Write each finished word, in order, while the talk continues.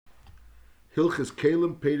Hilchis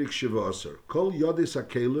Kalim Perik Shiva Aser. Kol Yodis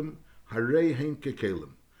HaKalim Harei Hein Kekelim.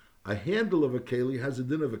 A handle of a keli has a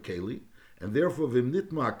din of a keli, and therefore vim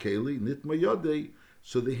nitma keli, nitma yodei,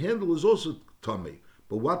 so the handle is also tummy.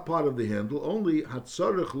 But what part of the handle? Only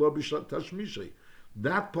hatzarech lo tashmishay.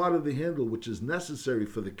 That part of the handle which is necessary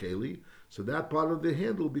for the keli, so that part of the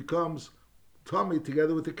handle becomes tummy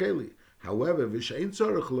together with the keli. However, vishain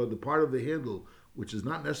tzarech lo, the part of the handle which is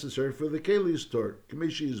not necessary for the keli is tor,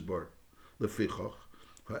 k'meshi is bar. Lefichach,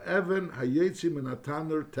 ha'even hayetzi min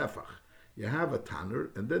hataner tefach. You have a tanner,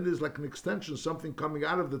 and then there's like an extension, something coming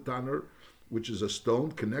out of the tanner, which is a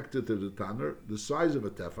stone connected to the tanner, the size of a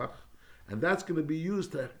tefach, and that's going to be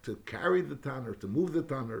used to carry the tanner, to move the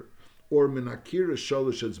tanner, or min akira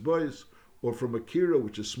sholosh etzbois, or from a kira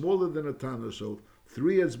which is smaller than a tanner, so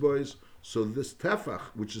 3 etzbois. So this tefach,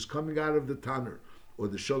 which is coming out of the tanner, or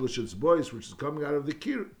the sholosh etzbois, which is coming out of the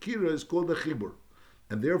kira, is called a chibur,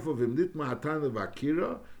 and therefore vim nitma hataner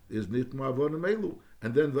v'akira is nitma avonim elu.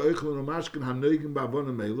 And then the Eichel and Mashkin Hanoigim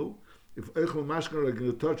Bavonim Elu. If Eichel and Mashkin are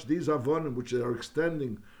going to touch these Avonim, which are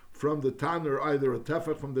extending from the Tanner, either a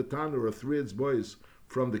Tefach from the Tanner or 3 etzbois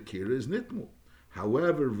from the Kira, is Nitmu.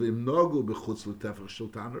 However, Vim Nogu B'chutz L'Tefach Shel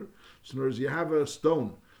Tanner. So in other words, you have a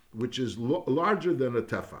stone which is larger than a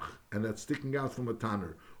Tefach, and that's sticking out from a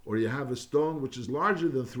Tanner. Or you have a stone which is larger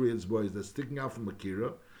than 3 etzbois that's sticking out from a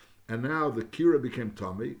Kira, and now the Kira became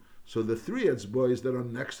Tomei. So the 3 etzbois that are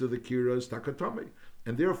next to the Kira is Takatomi.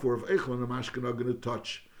 And therefore, if Eichel and Mashkin are going to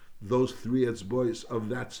touch those 3 etzbois of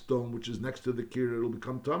that stone which is next to the Kira, it'll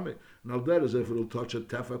become Tomei. And al that is if it'll touch a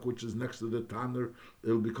Tefach which is next to the Tanner,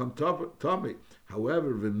 it'll become Tomei.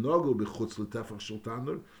 However, v'nogel b'chutz l'Tefach shel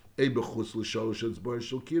Tanner, b'chutz l'sholosh etzbois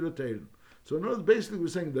shel Kira tein. So in other words, basically we're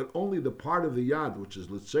saying that only the part of the yad, which is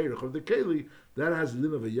l'tzeirach of the keli, that has the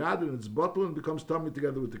din of a yad and it's bottle and becomes Tomei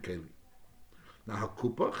together with the keli. Now,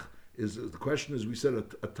 hakupach is, the question is, we said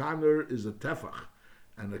a Tanner is a Tefach,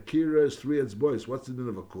 and a Kira is 3 etzbois. What's the din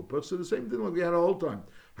of a kupach? So the same thing like we had a whole time.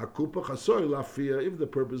 Hakupach hasoy lafia. If the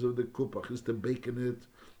purpose of the kupach is to bake in it,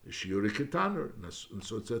 the shiuri ketaner, and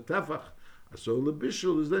so it's a tefach. So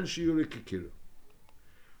lebishul is then shiuri kekira.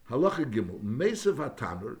 Halacha gimel mesav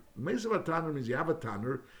hataner. Mesav hataner means you have a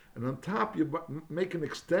tanner, and on top you make an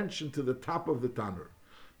extension to the top of the tanner.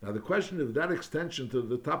 Now the question is, if that extension to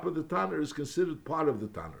the top of the tanner is considered part of the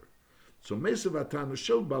tanner. So mesav hataner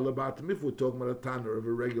shel balabatim, if we're talking about a tanner of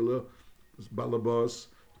a regular balabas,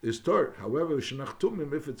 is tort. However,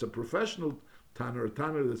 shenachtumim, if it's a professional tanner, a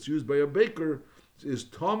tanner that's used by a baker, is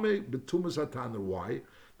tomei betumas hataner. Why?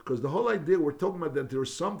 Because the whole idea we're talking about that there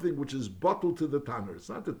is something which is bottled to the tanner. It's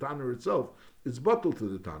not the tanner itself; it's bottled to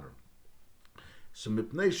the tanner. So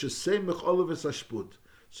mipnei shesemich olavis hashput.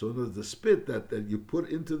 So the spit that you put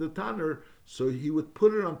into the tanner, so he would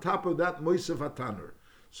put it on top of that moisav hataner.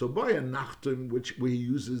 So by a nachtum, which he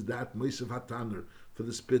uses that moisav hataner for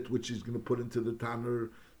the spit which he's going to put into the tanner,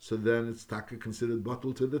 so then it's taka considered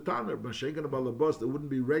bottled to the tanner. Mashengan balabos, it wouldn't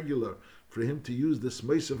be regular for him to use this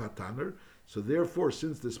moisav hataner. So therefore,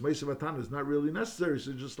 since this moisav hataner is not really necessary,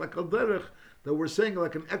 so just like al derech that we're saying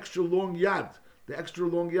like an extra long yad. The extra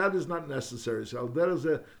long yad is not necessary. So al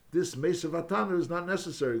derech this moisav hataner is not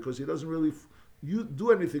necessary because he doesn't really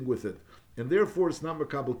do anything with it, and therefore it's not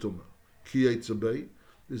makabel tumah. Ki yitzabei.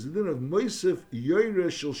 There's a din of moisef yoyre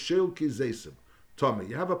shel shel kizesim. Tommy,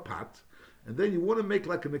 you have a pot, and then you want to make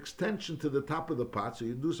like an extension to the top of the pot, so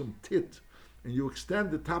you do some tit, and you extend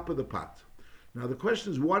the top of the pot. Now the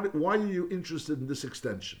question is, why are you interested in this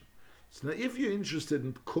extension? So now if you're interested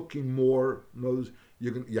in cooking more,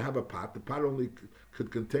 you have a pot, the pot only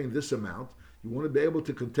could contain this amount, you want to be able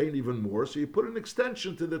to contain even more, so you put an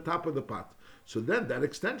extension to the top of the pot. So then that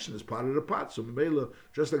extension is part of the pot. So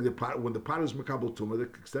just like the pot, when the pot is makabel tumah, the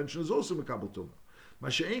extension is also makabel tumah.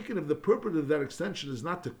 Masha'enkin, if the purpose of that extension is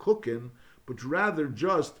not to cook in, but rather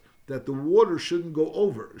just that the water shouldn't go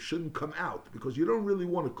over, shouldn't come out, because you don't really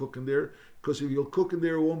want to cook in there, because if you'll cook in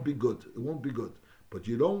there, it won't be good. It won't be good. But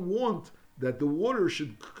you don't want that the water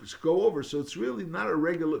should go over. So it's really not a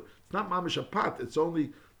regular, it's not mamish a pot, it's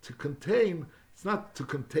only to contain. It's not to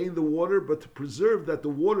contain the water, but to preserve that the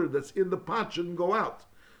water that's in the pot shouldn't go out.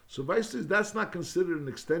 So Vaistis, that's not considered an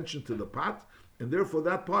extension to the pot, and therefore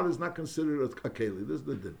that part is not considered a keli. This is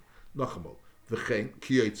the din. Nachamol. V'chein,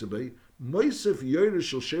 ki yitzabei, moisef yoyre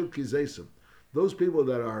shel shel kizesim. Those people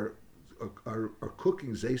that are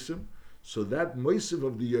cooking zesim, so that moisef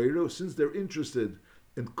of the yoyre, since they're interested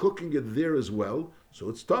in cooking it there as well, so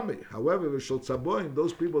it's tummy. However, v'shel tzaboim,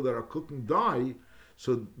 those people that are cooking dye,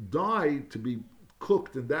 so dye to be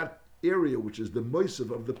cooked in that area, which is the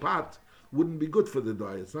moisav of the pot, wouldn't be good for the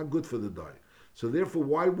dye. It's not good for the dye. So therefore,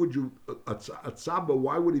 why would you, Atzaba,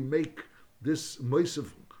 why would he make this moisav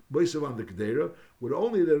on the kedera would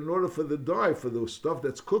only that in order for the dye, for the stuff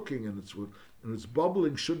that's cooking and it's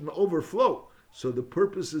bubbling, shouldn't overflow. So the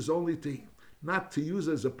purpose is only to not to use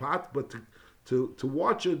as a pot, but to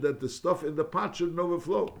watch it that the stuff in the pot shouldn't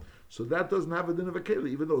overflow. So that doesn't have a din of a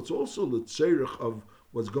keli, even though it's also l'tzerich of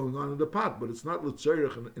what's going on in the pot, but it's not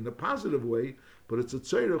l'tzerich in a positive way, but it's a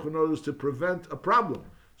tzerich in order to prevent a problem.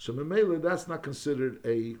 So memela, that's not considered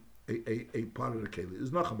a part of the keli.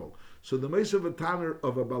 It's nachamol. So the meis of a tanner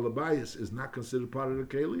of a balabayas is not considered part of the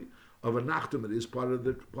keli. Of a nachtum, it is part of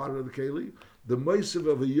the keli. The meis of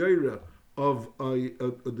a yoyra of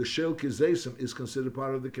the shel kizesim is considered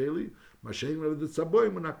part of the keli. Mashen of the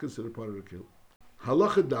tzaboyim are not considered part of the keli.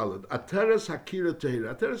 Halacha dalad, ateres hakira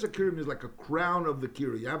tehira. Ateres hakira means like a crown of the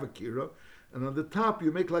kira. You have a kira, and on the top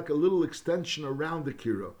you make like a little extension around the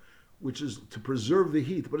kira, which is to preserve the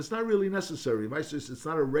heat. But it's not really necessary. It's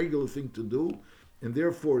not a regular thing to do, and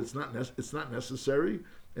therefore it's not necessary,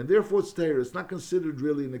 and therefore it's tehira. It's not considered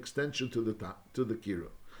really an extension to the kira.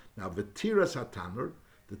 Now the tiras hataner,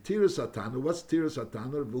 what's tiras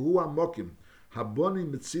hataner? V'hu amokim. Haboni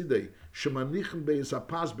mitzidei shemanichen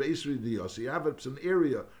be'esapas be'isri diyos. You have an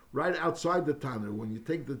area right outside the tanner. When you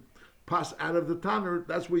take the pas out of the tanner,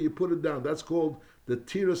 that's where you put it down. That's called the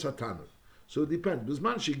tiras hatanner. So it depends.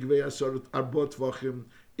 Bisman shigvei asor arbot tvachim.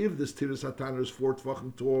 If this tiras hatanner is 4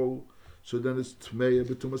 tvachim tall, so then it's tmeya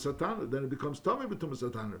b'tumas hatanner. Then it becomes tamei b'tumas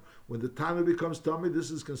hatanner. When the tanner becomes tamei, this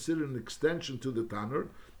is considered an extension to the tanner.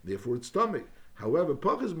 Therefore, it's tamei. However,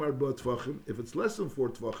 pachas marbot tvachim, if it's less than 4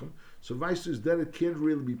 tvachim, so vices then it can't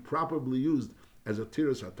really be properly used as a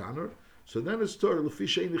tiras hataner. So then it's Torah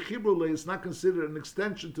l'fishein chibrole. It's not considered an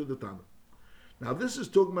extension to the tanner. Now this is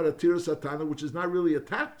talking about a tiras hataner which is not really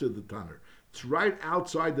attached to the tanner. It's right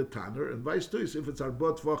outside the tanner, and vice versa if it's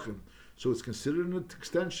arbot tvachim, so it's considered an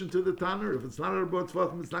extension to the tanner. If it's not arbot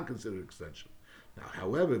tvachim, it's not considered an extension. Now,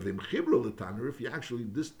 however, if you actually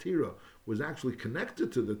this tira was actually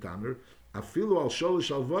connected to the tanner, afilu al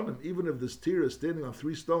sholish alvanim, even if this tira is standing on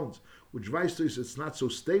 3 stones, which vice versa, it's not so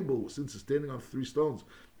stable. Since it's standing on 3 stones,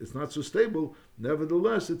 it's not so stable.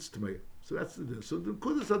 Nevertheless, it's tmei. So that's the so the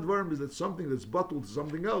kudas advarim is that something that's bottled to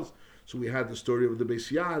something else. So we had the story of the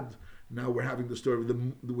Beis Yad. Now we're having the story of the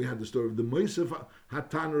Moisef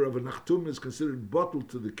Hataner of a Nachtum is considered bottled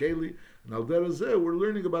to the Keli. And Al Derazeh, we're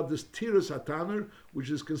learning about this Tiras Hataner, which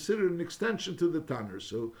is considered an extension to the Tanner.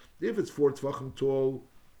 So if it's 4 Tvachim tall,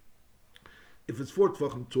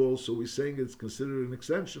 so we're saying it's considered an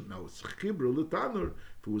extension. Now it's Chibra L'Tanner.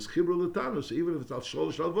 If it was Chibra L'Tanner, so even if it's Al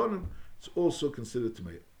Shol Shalvonim, it's also considered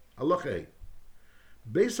Tmei. Allah Hey.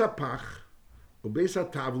 Beis HaPach, or Beis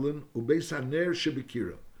HaTavlin, or Beis HaNer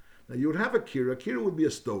Shebekira. Now you would have a kira. Kira would be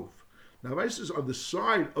a stove. Now, if I says on the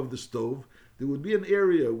side of the stove, there would be an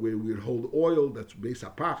area where we would hold oil. That's beis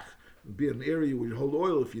hapach. It would be an area where you hold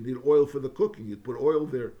oil. If you need oil for the cooking, you'd put oil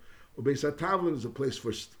there. Or beis hatavlin is a place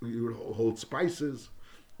for you would hold spices.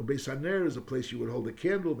 Or beis haner is a place you would hold a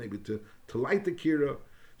candle, maybe to light the kira.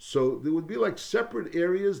 So there would be like separate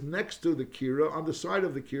areas next to the kira, on the side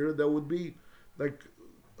of the kira, that would be like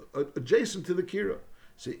adjacent to the kira.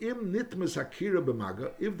 So im nitmes hakira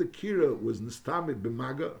b'maga, if the kira was nistami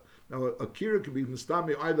b'maga, now a kira could be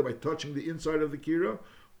nistami either by touching the inside of the kira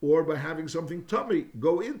or by having something tummy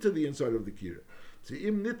go into the inside of the kira. So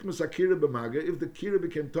im nitmes hakira b'maga, if the kira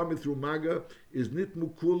became tummy through maga, is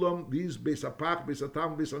nitmu kulam, these beis hapach, beis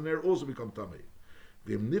hatam, beis haner also become tummy.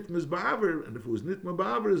 V'im nitmes ba'aver, and if it was nitma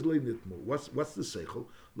ba'aver, is le nitmu. What's the seichel?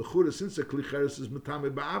 L'chura, since a klicheres is metame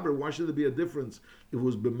ba'aver, why should there be a difference if it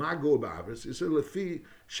was b'mago or ba'aver? So he said, lefi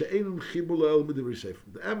she'enum chibul el midivri sefer.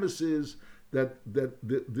 The emes is that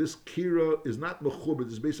this kira is not mechubed.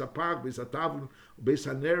 This beis hapach, beis hatavlin, beis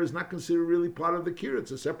haner is not considered really part of the kira. It's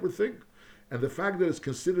a separate thing. And the fact that it's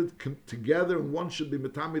considered together and one should be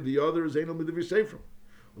metame the other is enum midivri sefer.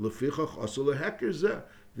 Lefichach asol leheker zeh.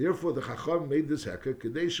 Therefore, the Chacham made this heker,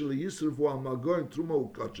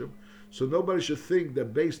 so nobody should think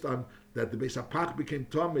that based on that the Beis Hapach became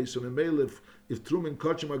Tomei, so if Trum and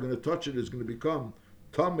Kachim are going to touch it, it's going to become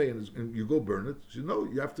Tomei, and you go burn it. So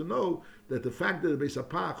you have to know that the fact that the Beis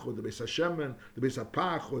Hapach or the Beis Hashemen, the Beis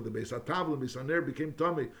Hapach or the Beis Hatavlin, Beis Haner became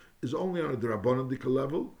Tomei is only on a Drabanadika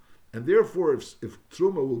level, and therefore if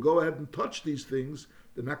Truma will go ahead and touch these things,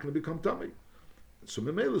 they're not going to become Tomei. So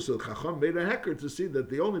Memela, so Chacham made a hecker to see that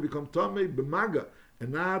they only become Tamei b'maga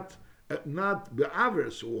and not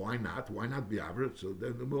be'aver. So why not? Why not be'aver? So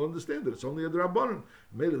then we'll understand that it's only a drabanan.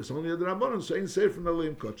 Memela, it's only a drabanan. So ain't safe from the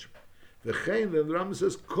leim kachim. V'chein, then the Rambam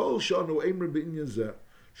says, Kol shanu eimer b'inyan zeh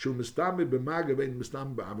shu mistami b'maga ve'in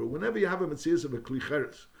mistami be'aver. Whenever you have a metzias of a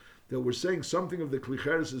klicheres, that we're saying something of the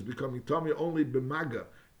klicheres is becoming Tamei only b'maga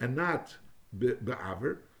and not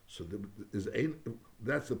be'aver. So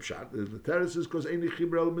that's the pshat. The teres is because ein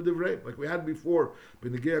chibur el midivrei. Like we had before,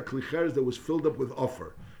 b'negei klicheres that was filled up with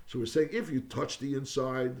offer. So we're saying if you touch the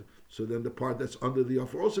inside, so then the part that's under the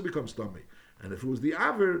offer also becomes tummy. And if it was the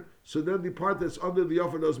aver, so then the part that's under the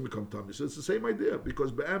offer doesn't become tummy. So it's the same idea,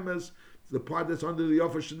 because be'emes, the part that's under the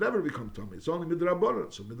offer should never become tummy. It's only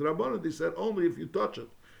midrabanan. So midrabanan, they said only if you touch it,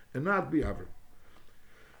 and not be aver.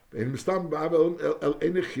 And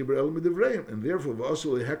therefore,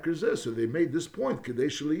 so they made this point,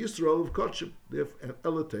 Kadesh Yisrael of Kotchim,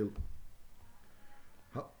 Elatel.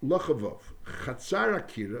 Lachavov, Chatzar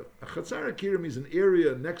Akira. A Chatzar Akira means an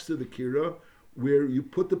area next to the Kira where you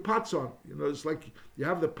put the pots on. You know, it's like you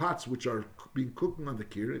have the pots which are being cooked on the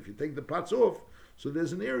Kira. If you take the pots off, so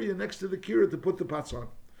there's an area next to the Kira to put the pots on.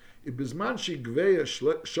 Ibizmanshi Gveya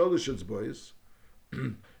Sholishets boys.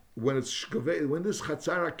 When it's when this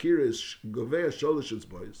Chatzar Akira is Goveya Sholishets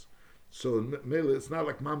boys, so it's not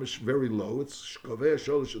like mamish very low. It's Goveya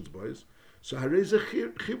Sholishets boys. So Harei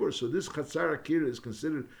Chibur. So this Chatzar Akira is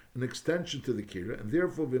considered an extension to the Kira, and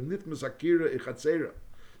therefore V'nitmas Akira Echatzera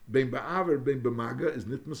Bein Ba'aver Bein B'maga is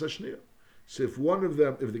Nitmas Ashniya. So if one of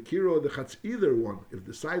them, if the Kira or the Chatz, either one, if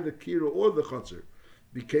the side of the Kira or the Chatzar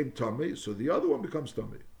became Tomei, so the other one becomes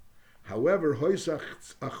Tomei. However, Hoisach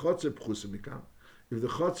Achotzer Pchusim Mikam. If the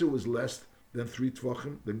Chatzar was less than 3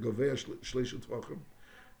 Tvachim, then Goveya Shleisha Tvachim,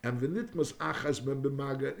 and V'nitmas Achas Ben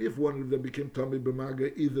B'maga, if one of them became Tomei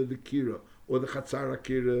B'maga, either the Kira or the Chatzar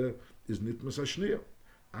Akira is Nitmas Ashniya.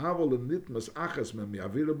 Aval and Nitmas Achas Ben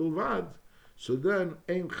Mi'avira B'lvad, so then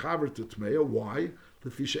Ein Chaver to Tmeya. Why?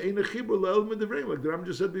 Like the Ram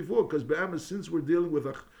just said before, because Be'emes, since we're dealing with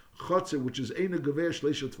a Chatzar which is Ein Goveya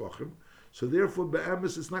Shleisha Tvachim, so therefore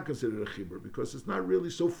Be'emes it's not considered a Chibur, because it's not really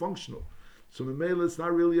so functional. So Memela it's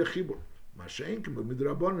not really a Chibur. Mashenkim, but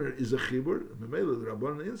Midrabanan is a Chibur. Memela, the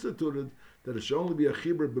Rabbanan instituted that it should only be a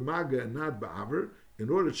Chibur B'maga and not Ba'aver, in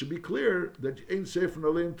order it should be clear that you ain't safe from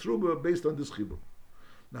Alein Truba based on this Chibur.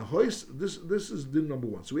 Now, this is din number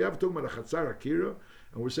 1. So we have talking about a Chatzar Akira,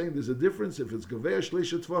 and we're saying there's a difference if it's Goveya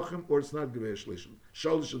Shleisha Tvachim or it's not Goveya Shleisha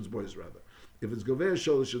Sholishets boys rather. If it's Goveya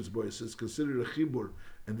Sholishets boys, it's considered a Chibur,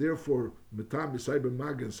 and therefore Mitam B'sai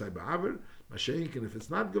B'maga and Sai Ba'aver. Mashenkin, if it's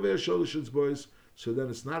not Goveya Sholishets boys, so then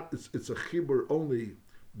it's not. It's a Chibur only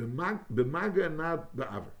B'maga and not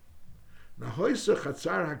Ba'aver. Now, Hoisa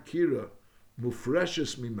Chatzar Akira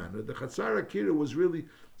Mufreshes Mimena. The Chatzar Akira was really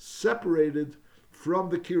separated from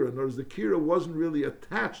the Kira. In other words, the Kira wasn't really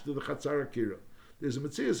attached to the Chatzar Akira. There's a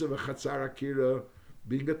Metzias of a Chatzar Akira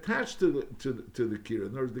being attached to the Kira.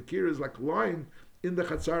 In other words, the Kira is like lying in the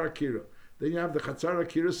Chatzar Akira. Then you have the Chatzar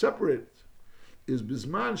Akira separated. Is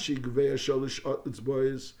Bizman Shi Goveya Sholish its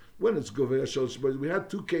boys, when it's Goveya Sholish boys, we had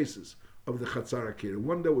 2 cases of the Chatzar Akira.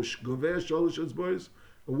 One that was Goveya Sholish its boys,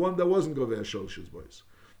 and one that wasn't Goveya Sholish its boys.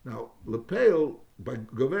 Now, Lepeil, by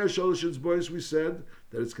Goveya Sholish's boys, we said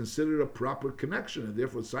that it's considered a proper connection, and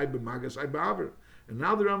therefore Sai B'maga, Sai B'aver. And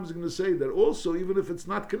now the Ram is going to say that also, even if it's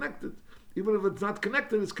not connected,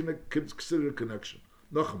 it's considered a connection.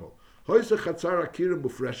 Nochamo. Hoysa Chatzar Akira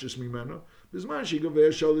Mufreshes Mimena, Bizman Shi Goveya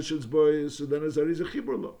Sholish's boys, so then it's a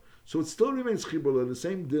Chibur Lo. So it still remains Chibur Lo, the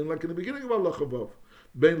same din like in the beginning of Allah Chavav.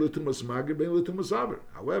 Bein L'tumas Maga, Bein L'tumas Aver.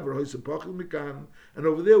 However, Hoysa Pachil Mikan, and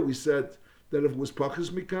over there we said that if it was Pachis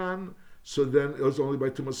Mikan, so then it was only by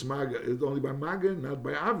Tumas Maga, it was only by Maga, not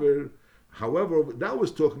by Aver. However, that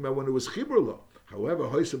was talking about when it was Chibur Lo. However,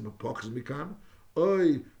 Hoysa Pachis Mikan,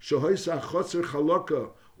 Oy, Shohoysa Chotzer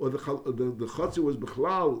Chaloka, or the Chotzer was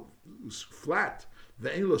Bechlal, flat,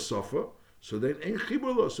 the Ein Lo Sofa, so then Ein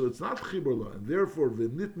Chibur Lo, so it's not Chibur Lo, and therefore,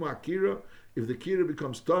 V'nitma Akira, if the Kira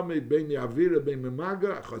becomes Tamei, Bein Yavira, Bein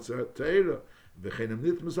Memaga, Chotzer Teira,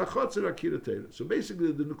 so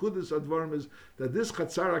basically, the Nekudas Advarim is that this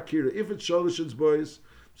Chatzar Akira, if it's Sholish's boys,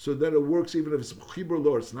 so then it works even if it's Chibur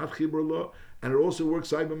Lo, it's not Chibur Lo, and it also works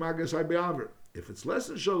Sai B'maga, Sai B'aver. If it's less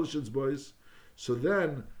than Sholish's boys, so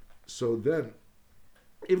then,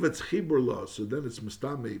 if it's Chibur Lo, so then it's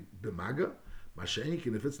Mistame B'maga, Mashenk,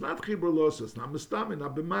 and if it's not Chibur Lo, so it's not Mistame,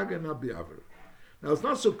 not B'maga, not B'aver. Now it's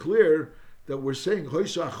not so clear that we're saying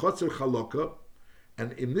Hoysha Chotzer Chaloka,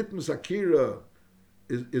 and in Nitmas Akira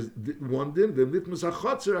is one din. The Nitmas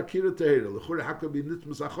Achotzer Akira Tehira. L'chura how could be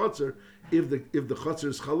Nitmas Achotzer if the Chotzer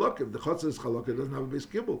is Chalok? If the Chotzer is Chalok, it doesn't have a base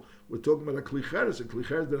kibble. We're talking about a klicheres. A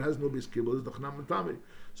klicheres that has no base kibble is the Chnam Matami.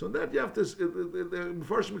 So that you have to. The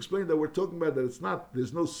Mepharshim explained that we're talking about that it's not.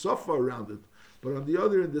 There's no safa around it, but on the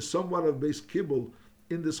other end there's somewhat of base kibble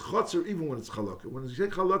in this Chotzer even when it's Chalok. When you say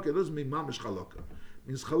Chalok, it doesn't mean mamish Chalok. It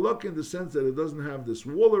means Chalok in the sense that it doesn't have this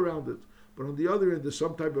wall around it. But on the other end, there's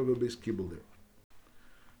some type of a base kibble there.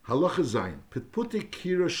 Halacha Zayin, Pitputi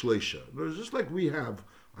Kira Shleisha. It's just like we have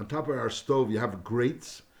on top of our stove, you have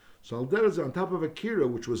grates. So al derez on top of a kira,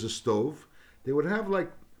 which was a stove, they would have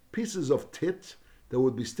like pieces of tit that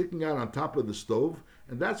would be sticking out on top of the stove,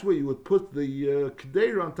 and that's where you would put the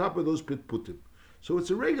kedeir on top of those pitputim. So it's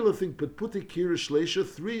a regular thing. Pitputi Kira Shleisha,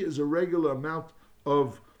 3 is a regular amount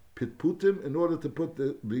of pitputim in order to put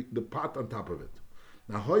the pot on top of it.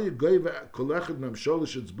 Now,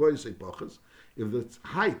 if the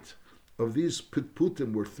height of these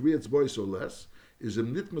pitputim were 3 etzbois or less, is a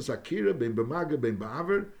nitmus akira ben b'maga ben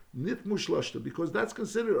ba'aver nitmu shloshta, because that's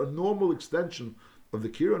considered a normal extension of the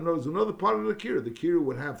kira. And there's another part of the kira. The kira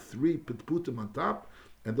would have 3 pitputim on top,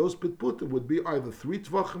 and those pitputim would be either 3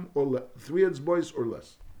 tvachim or 3 etzbois or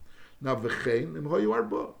less. Now v'chein im hoyu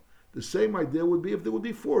arba. The same idea would be if there would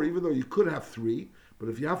be 4, even though you could have 3, but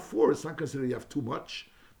if you have 4, it's not considered you have too much,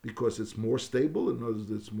 because it's more stable, and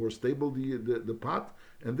it's more stable, the pot,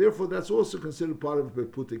 and therefore that's also considered part of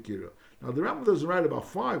Pitputi Kira. Now the Rambam doesn't write about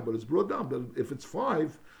 5, but it's brought down. But if it's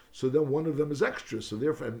 5, so then one of them is extra. So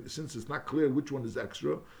therefore, and since it's not clear which one is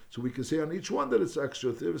extra, so we can say on each one that it's extra.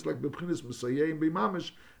 It's like B'chinas M'sayeh and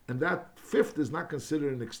B'mamish, and that 5th is not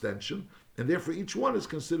considered an extension, and therefore each one is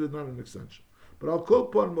considered not an extension. But I'll call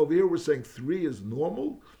upon him over here, we're saying 3 is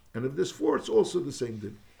normal, and if there's 4, it's also the same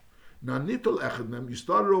din. Now, nitel echad mem, you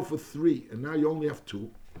started off with 3, and now you only have 2.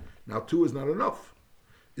 Now, 2 is not enough.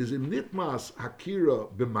 Is in nitmas hakira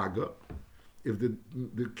b'maga, if the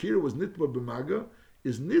kira was nitma b'maga,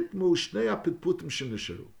 is nitmu shnei pitputim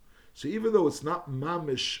shenisharu. So even though it's not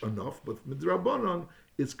mamish enough, but midrabanan,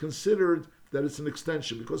 it's considered that it's an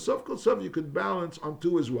extension, because sof kol sof you could balance on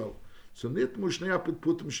 2 as well. So nitmu shnei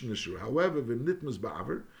pitputim shenisharu. However, when nitmas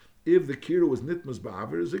ba'aver, if the kira was nitmas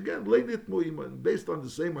ba'aver, is again le nitmu iman, based on the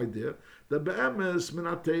same idea that be'emes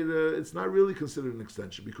minatera, it's not really considered an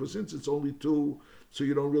extension, because since it's only 2, so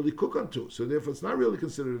you don't really cook on 2, so therefore it's not really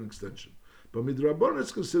considered an extension. But midrabanan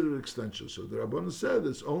it's considered an extension. So the Rabbanan said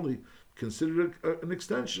it's only considered an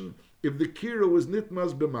extension if the kira was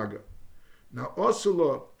nitmas b'maga. Now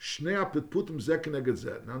osula shnei pitputim zeh keneged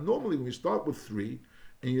zeh. Now normally when you start with 3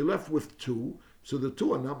 and you're left with 2, so the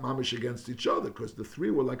 2 are not mamish against each other, because the 3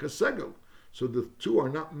 were like a segel. So the 2 are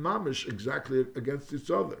not mamish exactly against each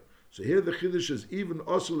other. So here the chiddush is even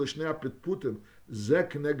osula shnei pitputim zeh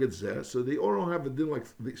keneged zeh. So they all don't have a din, like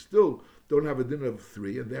they still don't have a din of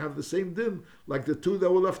 3, and they have the same din like the 2 that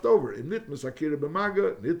were left over. In nitmas akira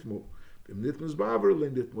b'maga nitmu, in nitmas ba'aver le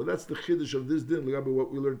nitmu. That's the chiddush of this din, like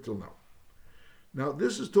what we learned till now. Now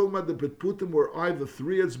this is talking about the pitputim were either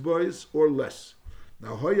 3 etzbois or less.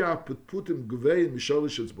 Now hoya pitputim guvei and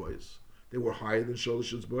mishalish etzbois, they were higher than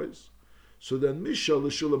shalish etzbois. So then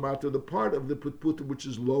mishalish ulamata, the part of the pitputim which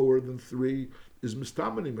is lower than 3 is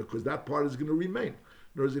mistamanim, because that part is going to remain. In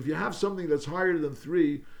other words, if you have something that's higher than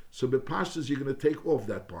 3, so bepashtas you're going to take off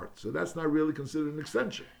that part. So that's not really considered an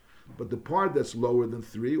extension. But the part that's lower than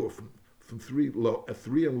 3, or from 3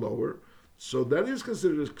 and lower, so that is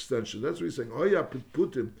considered an extension. That's what he's saying. Oya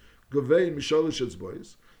pitputim gavei mishalish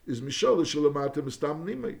etzbois is mishalish ulamata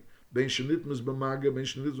mistamnimei ben shenitmas b'maga ben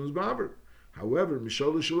shenitmas b'aver. However,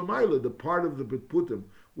 mishalish ulamayla, the part of the pitputim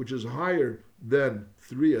which is higher than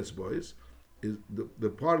 3 etzbois, is the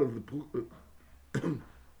part of the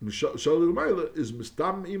Mishal Mayla is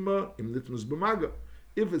mistam ima im nitmas b'maga.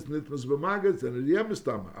 If it's nitmas b'maga, then it is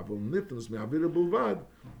mistam. Avol nitmas me'avira bulvad,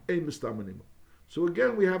 ein mistam anima. So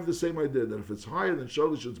again, we have the same idea that if it's higher than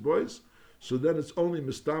shalish etzbois, so then it's only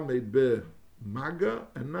mistam b'maga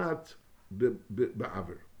and not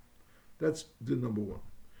b'aver. That's the number 1.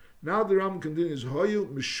 Now the Ram continues, hoyu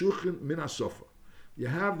mishuchin min hasofa. You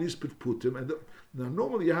have these pitputim, and now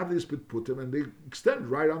normally you have these pitputim, and they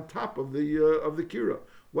extend right on top of the kira.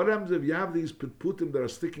 What happens if you have these pitputim that are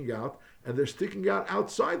sticking out, and they're sticking out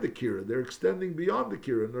outside the kira? They're extending beyond the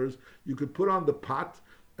kira. In other words, you could put on the pot,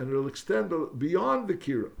 and it'll extend beyond the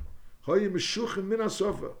kira. Hoyu mishuchin min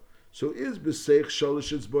hasofa. So is b'seich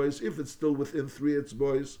shalish etzbois, if it's still within 3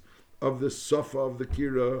 etzbois of the sofa of the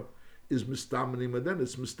kira, is mistamanim, and then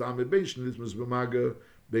it's mistame bein shenitmas b'maga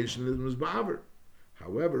bein shenitmas b'aver.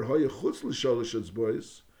 However,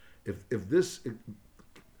 if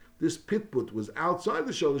this pitput was outside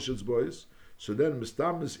the shalish etzbois, so then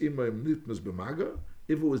mistamis imayim nitmas b'maga.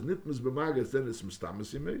 If it was nitmas b'maga, then it's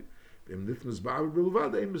mistamis imay. Nitmas b'aver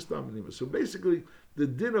b'levad ein mistamin. So basically, the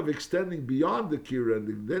din of extending beyond the kira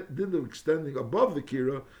and the din of extending above the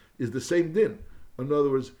kira is the same din. In other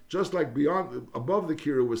words, just like above the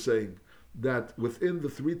kira was saying that within the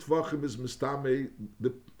 3 tvachim is mistame,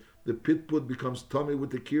 the pitput becomes tummy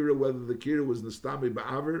with the kira, whether the kira was nistame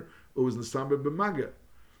ba'aver or was nistame b'maga.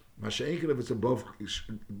 Masha'inkin, if it's above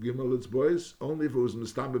Gimel, it's boys. Only if it was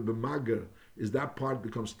Mistame b'mager, is that part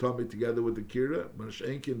becomes tummy together with the kira.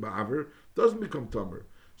 Masha'inkin ba'aver doesn't become tummer.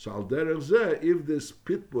 So al derech zeh, if this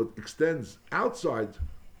pitput extends outside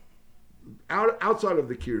of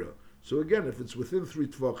the kira. So again, if it's within 3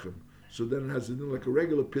 tvachim, so then it has to do like a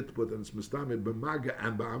regular pitput, and it's mistame b'maga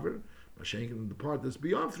and ba'aver. Masha'inkin, the part that's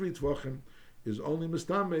beyond 3 tvachim is only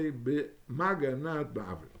mistame b'maga, not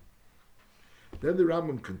ba'aver. Then the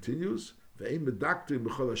Rambam continues, Ve'im medaktim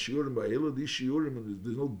b'chol ha'shiurim ba'elu, these shiurim,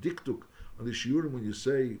 there's no diktuk on the shiurim when you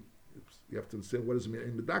say, you have to understand what does it mean,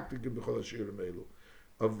 Ve'im medaktim b'chol ha'shiurim ba'elu,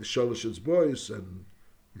 of the Sholish's boys, and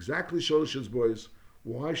exactly Sholish's boys,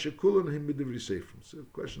 why shekulan him b'divri seifrim? So the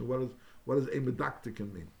question, what does a medaktik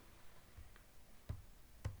mean?